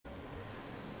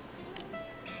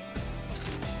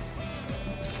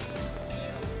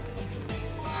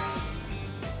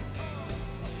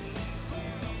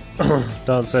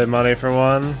Don't save money for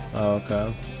one? Oh,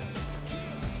 okay.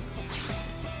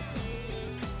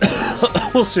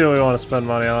 We'll see what we want to spend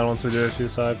money on once we do a few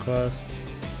side quests.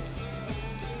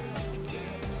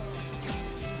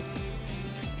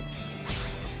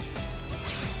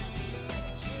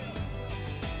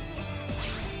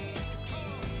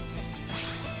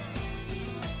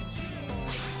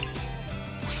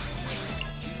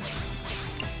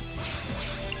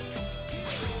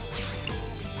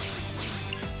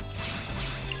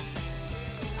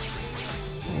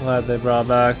 Glad they brought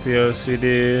back the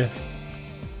OCD.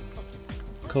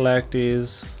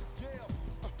 Collecties.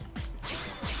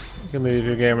 You can leave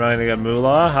your game running to get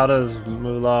moolah. How does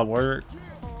moolah work?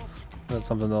 That's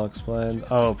something they'll explain.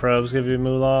 Oh, probes give you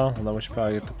moolah? Well, then we should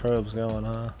probably get the probes going,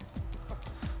 huh?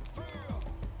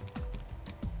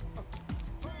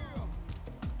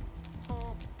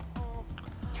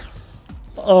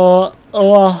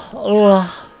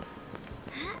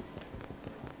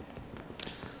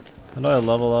 How do I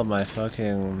level up my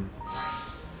fucking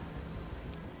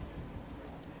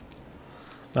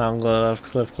mountain glide of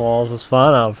cliff claws? Is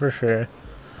fun out for sure.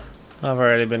 I've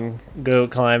already been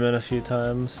goat climbing a few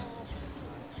times.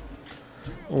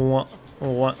 What?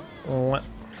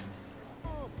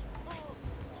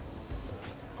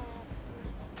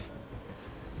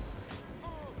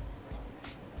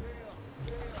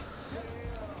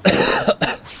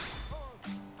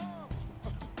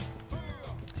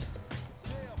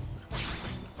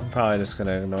 Probably just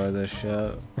gonna ignore this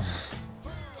shit.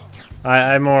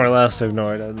 I more or less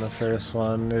ignored it in the first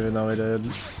one, even though we did.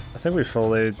 I think we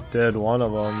fully did one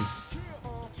of them.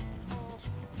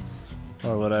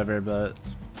 Or whatever, but.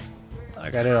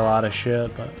 Like, I did a lot of shit,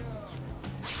 but.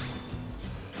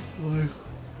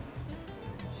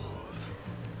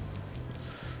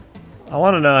 I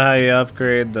want to know how you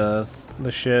upgrade the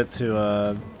shit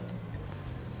to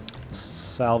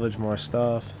salvage more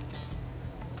stuff.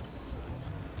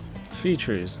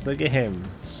 Features, the game.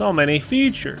 So many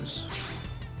features.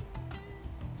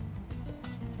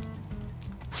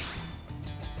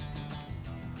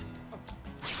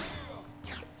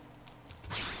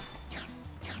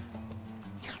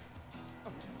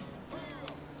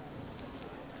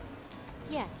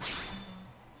 Yes.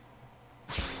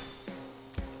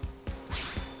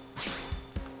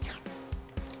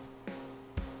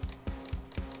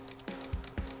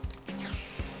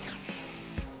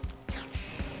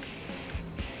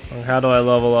 How do I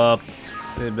level up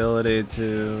the ability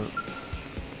to...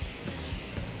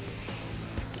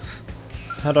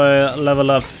 How do I level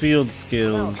up field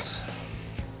skills?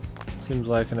 Seems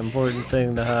like an important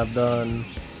thing to have done.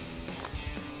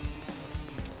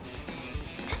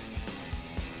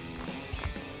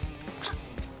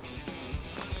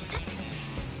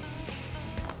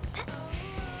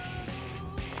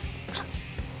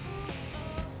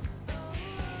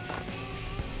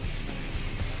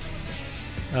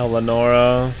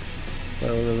 Lenora.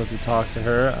 Where we'll let you talk to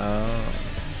her. Oh.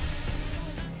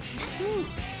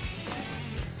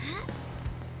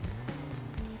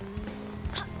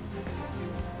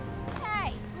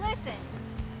 Hey, listen.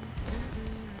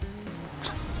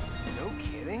 No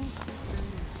kidding?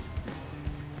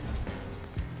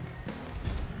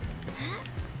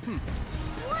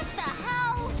 What the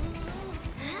hell?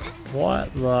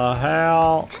 What the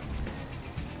hell?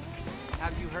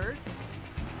 Have you heard?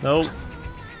 Nope.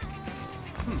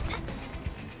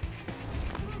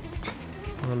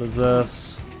 What is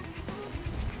this?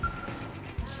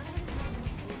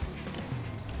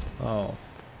 Oh.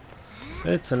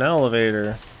 It's an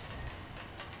elevator.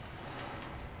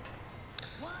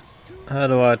 How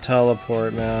do I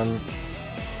teleport, man?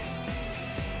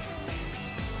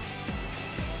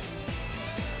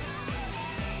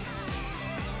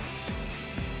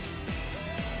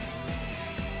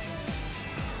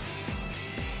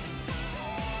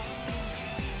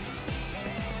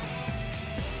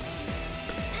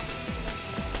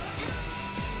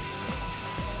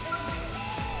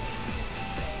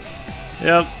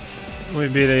 Yep, we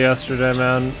beat it yesterday,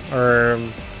 man. Or,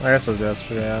 I guess it was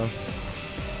yesterday, yeah.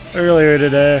 Earlier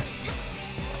today.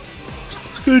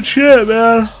 It's good shit,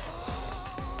 man.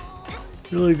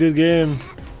 Really good game.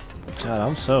 God,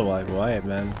 I'm so, like, white,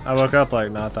 man. I woke up,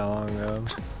 like, not that long ago.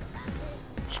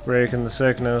 Just breaking the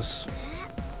sickness.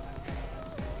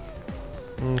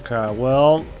 Okay,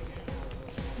 well.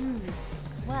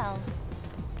 Well.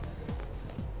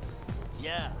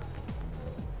 Yeah.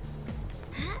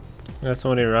 That's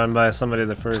when you run by somebody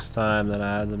the first time, then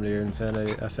add them to your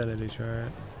affinity chart.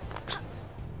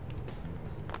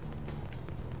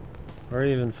 Where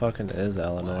even fucking is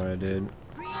Eleanor, dude?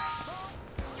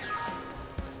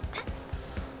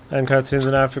 And cutscenes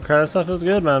and after credit stuff is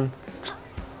good, man.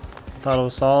 thought it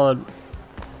was solid.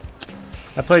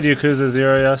 I played Yakuza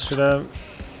 0 yesterday.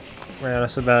 Ran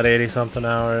us about 80 something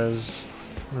hours.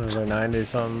 It was like 90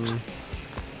 something.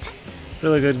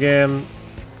 Really good game.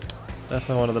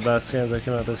 Definitely one of the best games that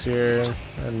came out this year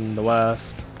in the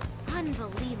West.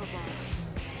 Unbelievable.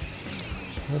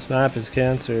 This map is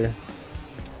cancer.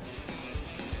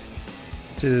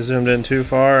 It's either zoomed in too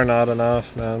far or not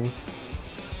enough, man.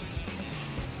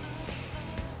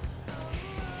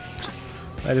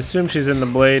 I'd assume she's in the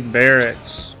Blade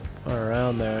Barracks or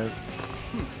around there.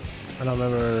 I don't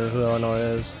remember who Illinois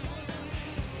is.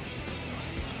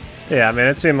 Yeah, I mean,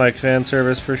 it seemed like fan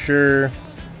service for sure.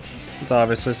 It's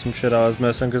obviously some shit I was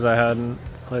missing because I hadn't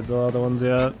played the other ones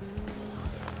yet.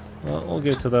 Well, we'll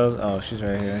get to those. Oh, she's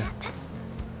right here.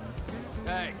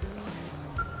 Hey.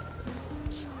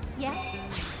 Yes.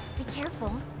 Be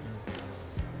careful.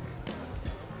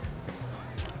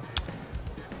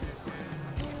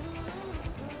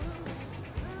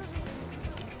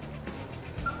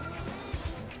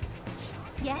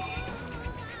 Yes.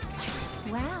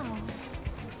 Wow.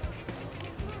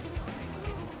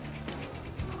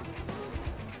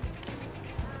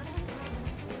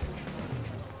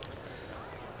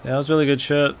 Yeah, it was really good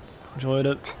shit. Enjoyed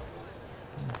it.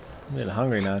 I'm getting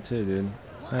hungry now too, dude.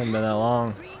 I haven't been that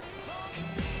long.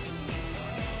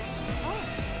 Oh,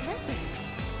 listen.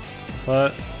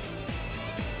 What?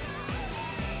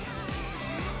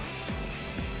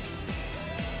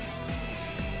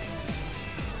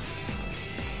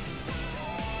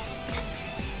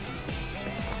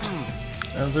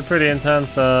 It was a pretty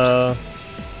intense Wow.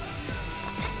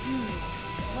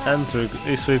 end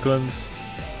sequence.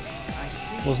 I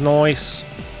see. It was nice.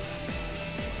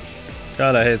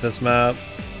 God, I hate this map.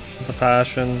 With a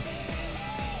passion.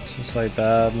 It's just like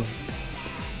bad.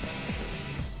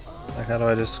 Like, how do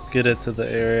I just get it to the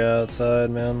area outside,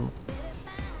 man?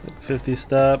 It's like 50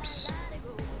 steps,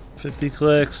 50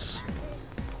 clicks.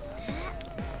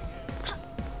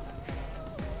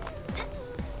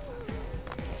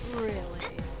 Really?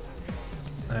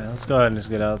 Alright, let's go ahead and just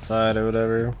get outside or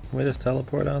whatever. Can we just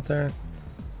teleport out there?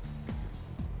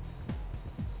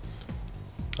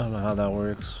 I don't know how that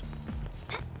works.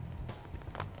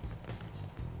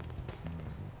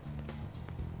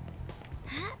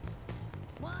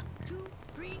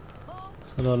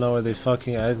 So I don't know where the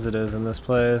fucking exit is in this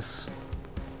place.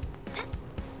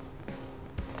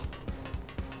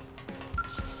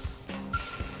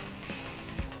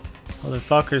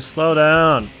 Motherfuckers, slow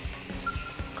down!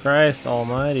 Christ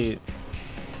almighty.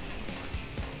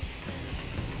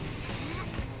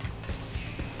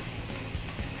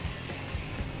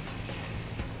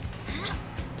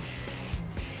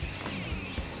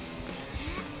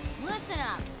 Listen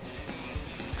up.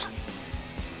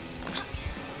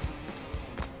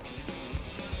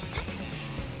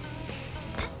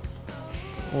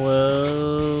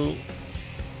 Whoa.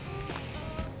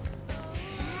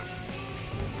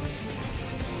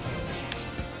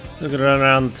 We could run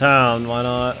around the town, why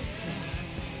not?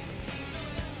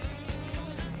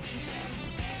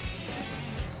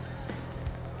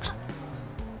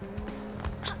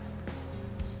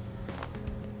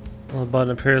 Well, the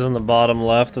button appears on the bottom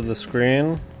left of the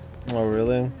screen. Oh,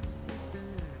 really?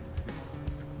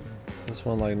 This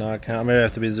one, like, not count. Maybe I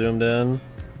have to be zoomed in.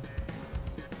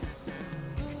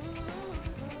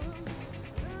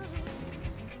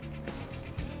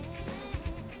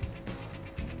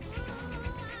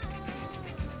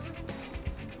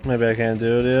 Maybe I can't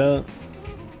do it yet.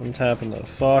 I'm tapping the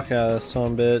fuck out of this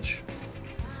bitch.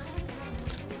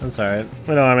 That's alright. I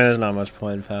mean, there's not much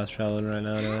point in fast traveling right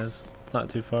now anyways. It's not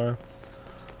too far.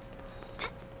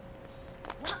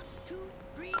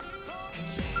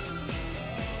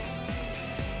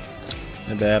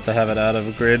 Maybe I have to have it out of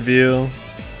a grid view.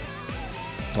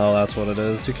 Oh, that's what it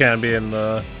is. You can't be in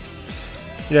the...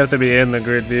 You have to be in the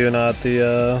grid view, not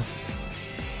the,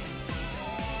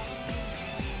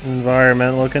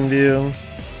 environment looking view.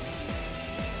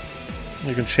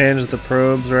 You can change the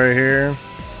probes right here.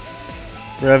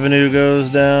 Revenue goes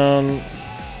down.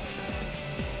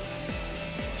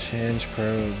 Change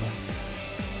probe.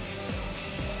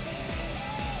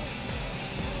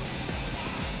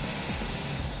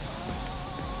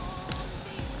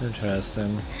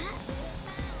 Interesting.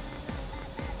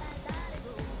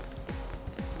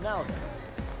 Now then.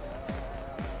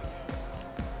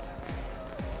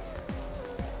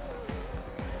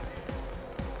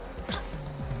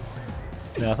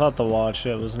 Yeah, I thought the watch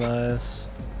shit was nice.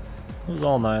 It was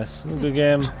all nice. It was a good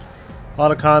game. A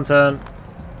lot of content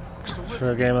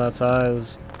for a game of that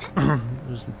size.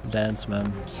 Just dense,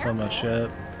 man. So much shit.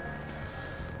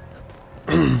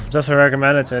 Definitely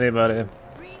recommend it to anybody.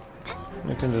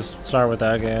 You can just start with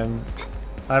that game.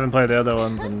 I haven't played the other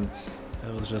ones and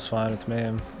it was just fine with me.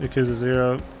 Yakuza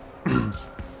 0.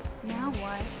 Now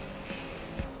what?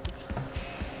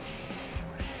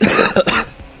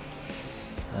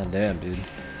 Ah, damn, dude.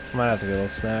 Might have to get a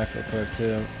snack real quick,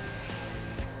 too.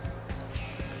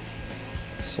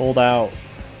 Sold out.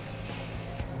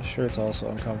 I'm sure it's also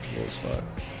uncomfortable as fuck.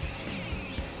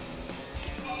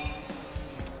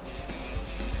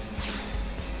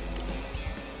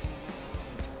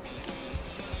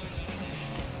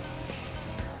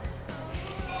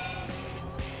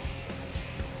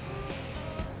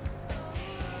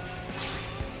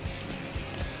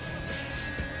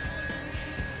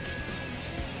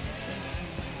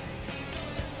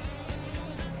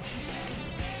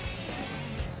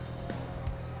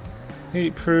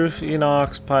 Heat-proof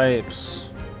inox pipes.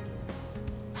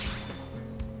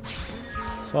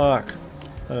 Fuck.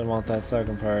 I didn't want that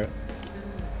second part.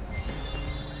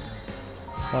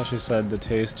 I thought she said the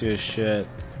tastiest shit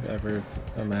you've ever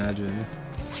imagined.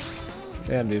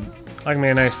 Damn, dude. Like me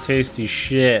a nice tasty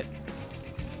shit.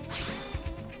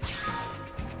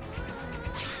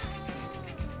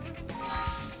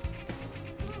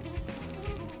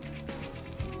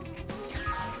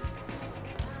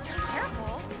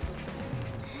 Careful.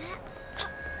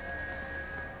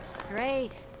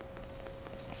 Great.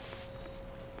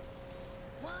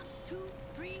 1, 2,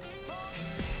 3, 4.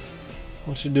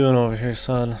 What you doing over here,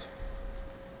 son?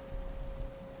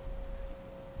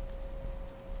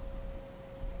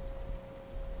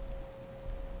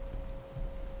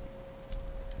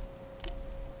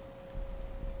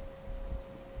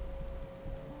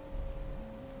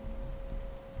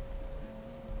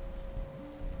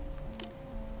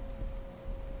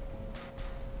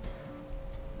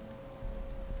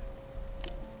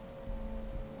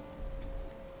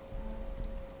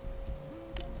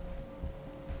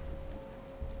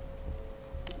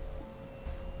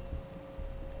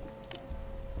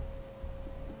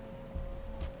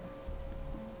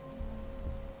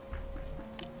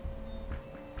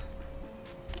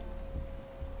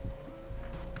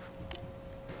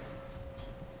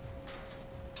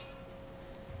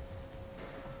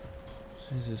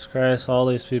 Jesus Christ, all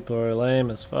these people are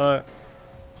lame as fuck.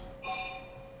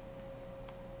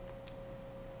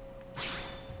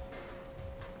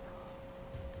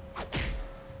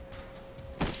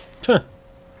 Huh.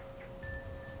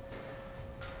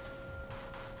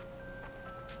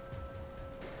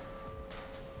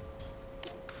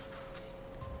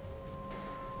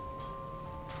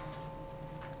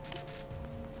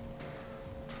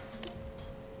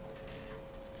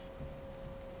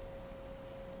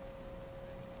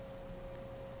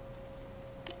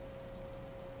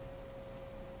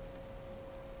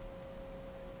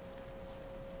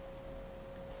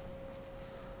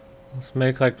 Let's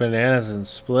make like bananas and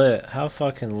split. How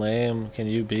fucking lame can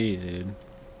you be, dude?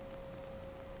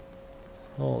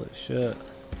 Holy shit.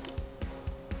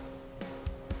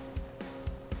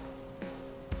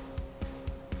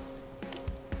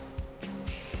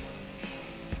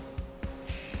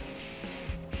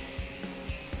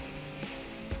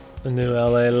 The new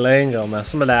LA lingo, man.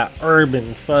 Some of that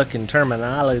urban fucking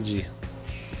terminology.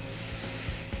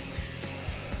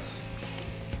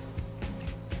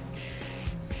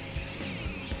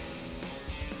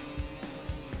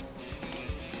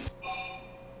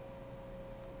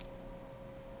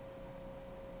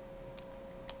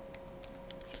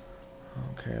 I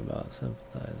don't care about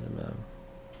sympathizing, man.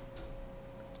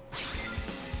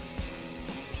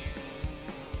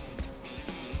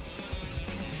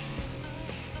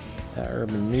 That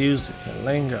urban music and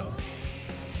lingo.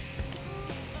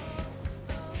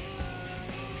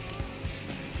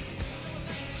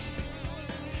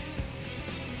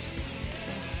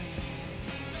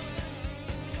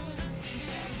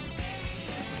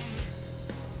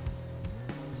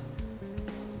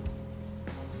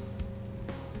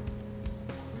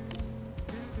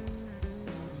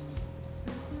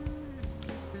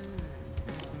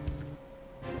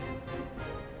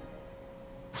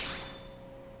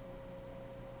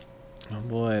 Oh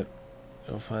boy,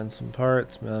 go find some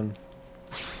parts, man.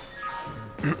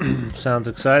 Sounds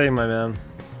exciting, my man.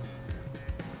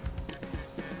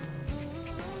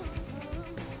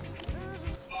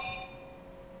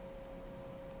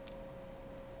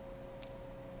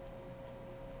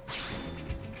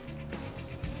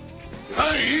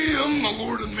 I am the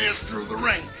Lord and Master of the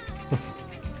Ring.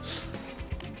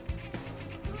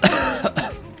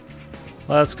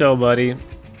 Let's go, buddy.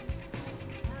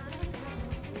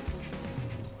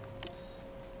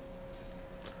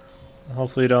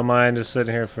 Hopefully you don't mind just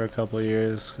sitting here for a couple of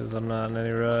years, because I'm not in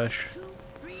any rush. 2,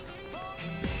 3,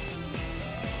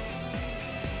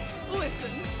 4.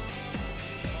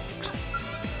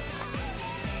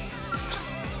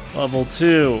 Level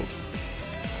 2.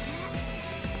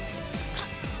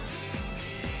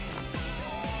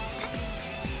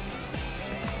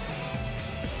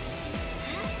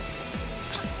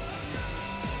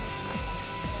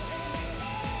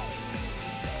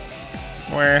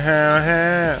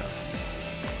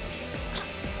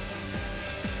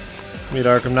 Meet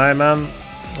Arkham Knight, man.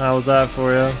 How was that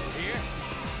for you?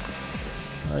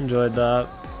 I enjoyed that.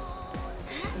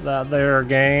 That there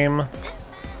game.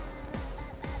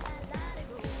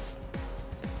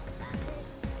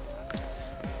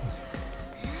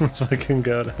 If I can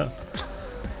go down.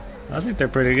 I think they're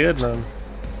pretty good, man.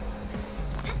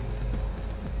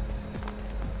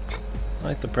 I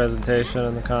like the presentation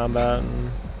and the combat and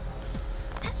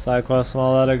side quests and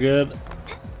all that are good.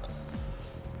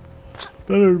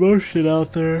 Better than most shit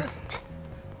out there.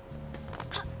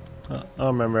 I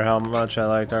don't remember how much I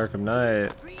liked Arkham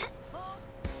Knight.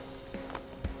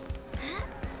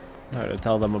 Hard to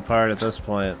tell them apart at this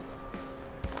point.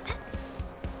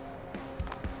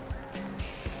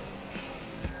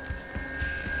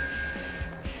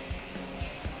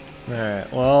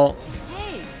 Alright, well.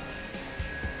 Hey.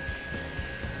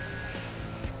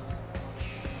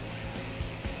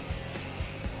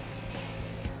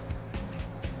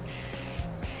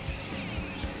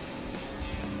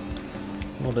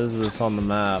 What is this on the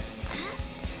map?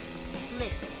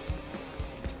 Listen.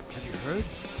 Have you heard?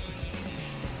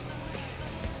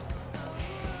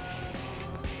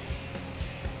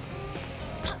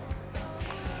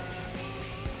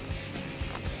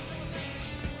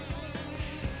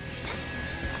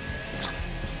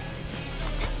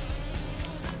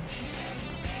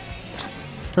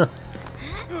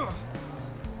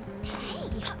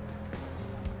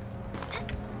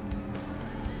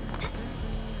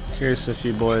 Curious if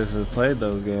you boys have played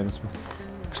those games.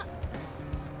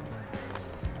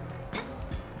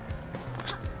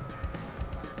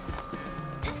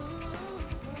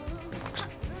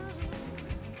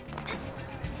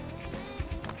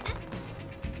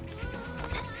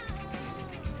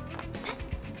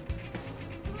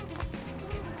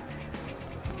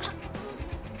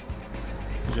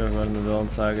 Joke when the villain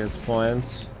side gets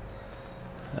points.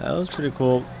 That was pretty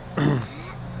cool.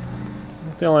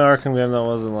 The only Arkham game that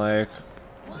wasn't like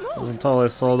totally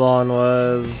sold on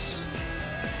was,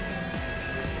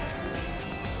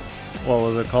 what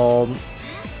was it called?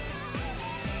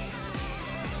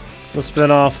 The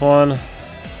spin-off one.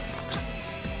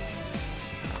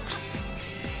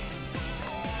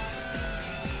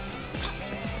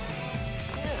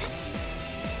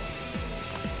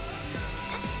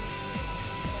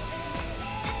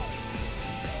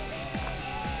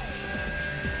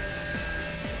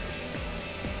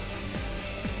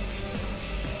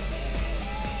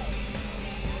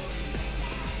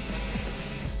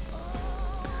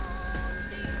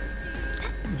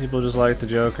 People just like the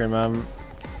Joker, man.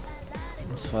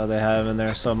 That's why they have him in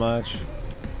there so much.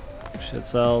 Shit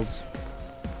sells.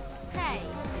 Hey.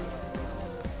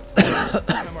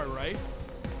 Am I right?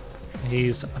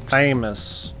 He's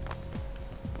famous.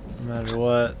 No matter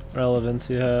what relevance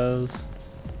he has.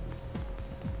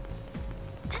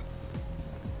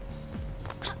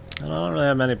 And I don't really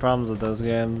have many problems with those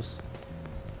games.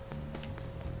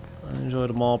 I enjoyed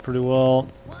them all pretty well.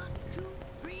 1, 2,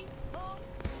 3, 4.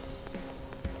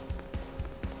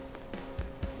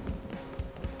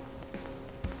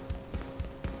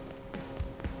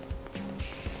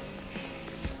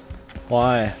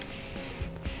 Why?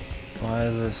 Why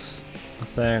is this a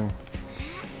thing?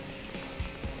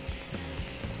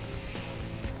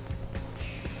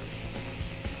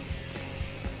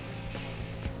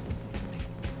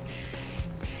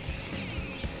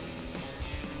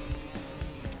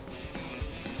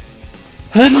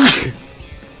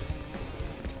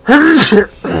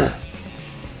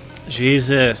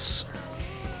 Jesus.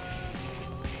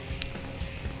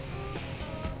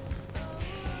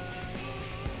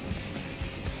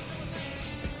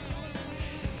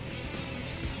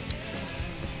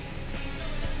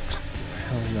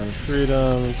 Helmet of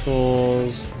Freedom,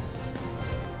 tools.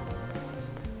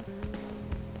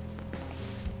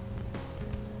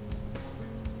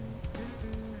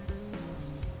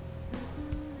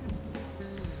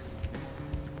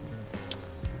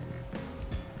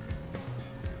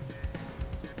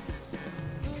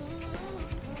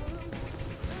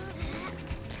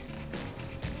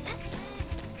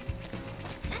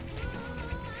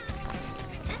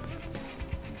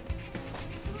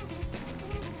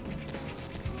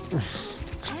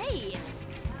 Hey.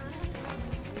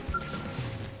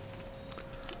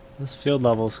 This field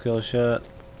level skill shit.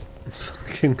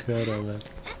 Fucking good on it.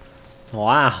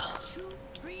 Wow. 2,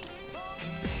 3, 4.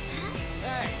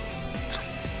 Hey!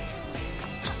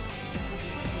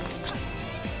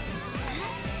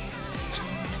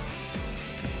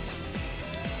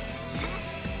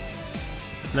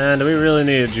 Man, do we really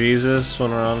need a Jesus when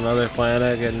we're on another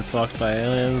planet getting fucked by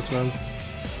aliens, man?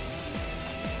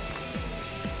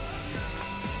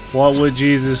 What would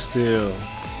Jesus do?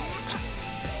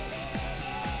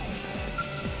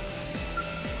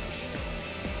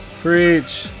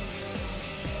 Preach!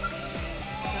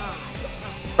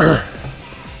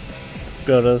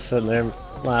 Goda's sitting there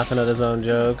laughing at his own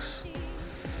jokes.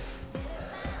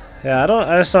 Yeah, I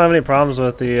just don't have any problems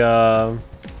with the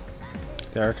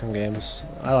Arkham games.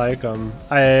 I like them.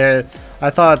 I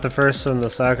thought the first and the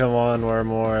second one were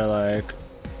more like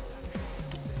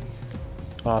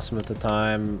awesome at the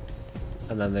time,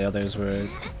 and then the others were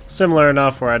similar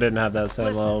enough where I didn't have that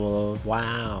same level of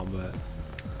wow, but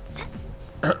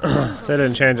they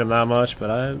didn't change them that much.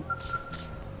 But I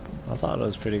thought it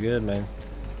was pretty good, man.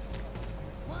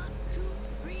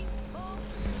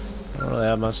 I don't really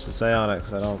have much to say on it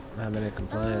because I don't have any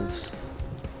complaints.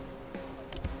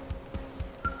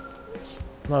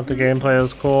 Not the gameplay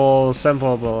was cool,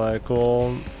 simple but like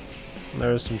cool.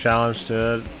 There was some challenge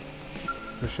to it,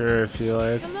 for sure. If you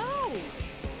like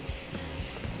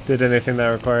did anything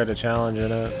that required a challenge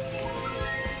in it.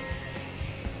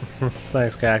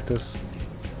 Thanks, Cactus.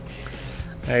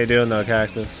 How you doing though,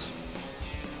 Cactus?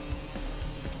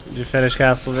 Did you finish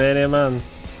Castlevania, man?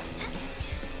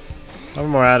 I'm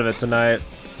more out of it tonight.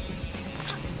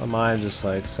 My mind just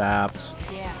like sapped.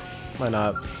 Yeah. Why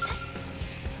not?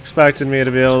 Expected me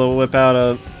to be able to whip out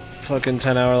a fucking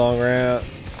 10-hour long rant.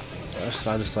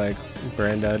 I'm just like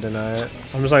brain dead tonight.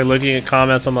 I'm just like looking at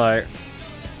comments. I'm like,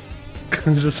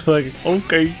 I'm just like,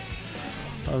 okay.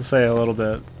 I'll say a little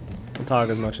bit. I'll talk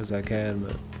as much as I can,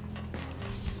 but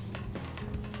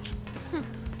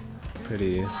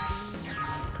pretty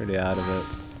out of it.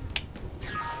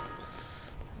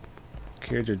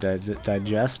 Cured your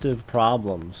digestive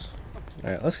problems.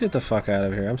 All right, let's get the fuck out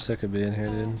of here. I'm sick of being here,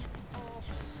 dude.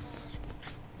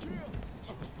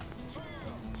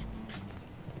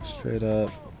 Straight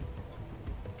up.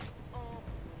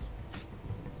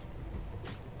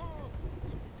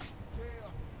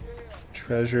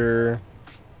 Treasure.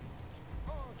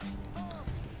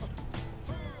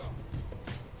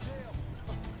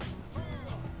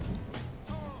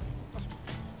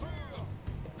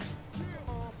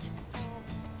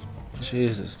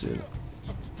 Jesus, dude.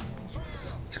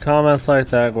 It's comments like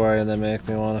that, Guardian, that make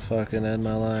me want to fucking end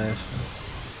my life.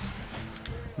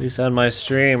 At least end my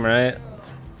stream, right?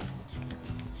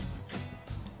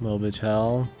 Mobile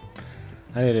hell.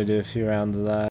 I need to do a few rounds of that.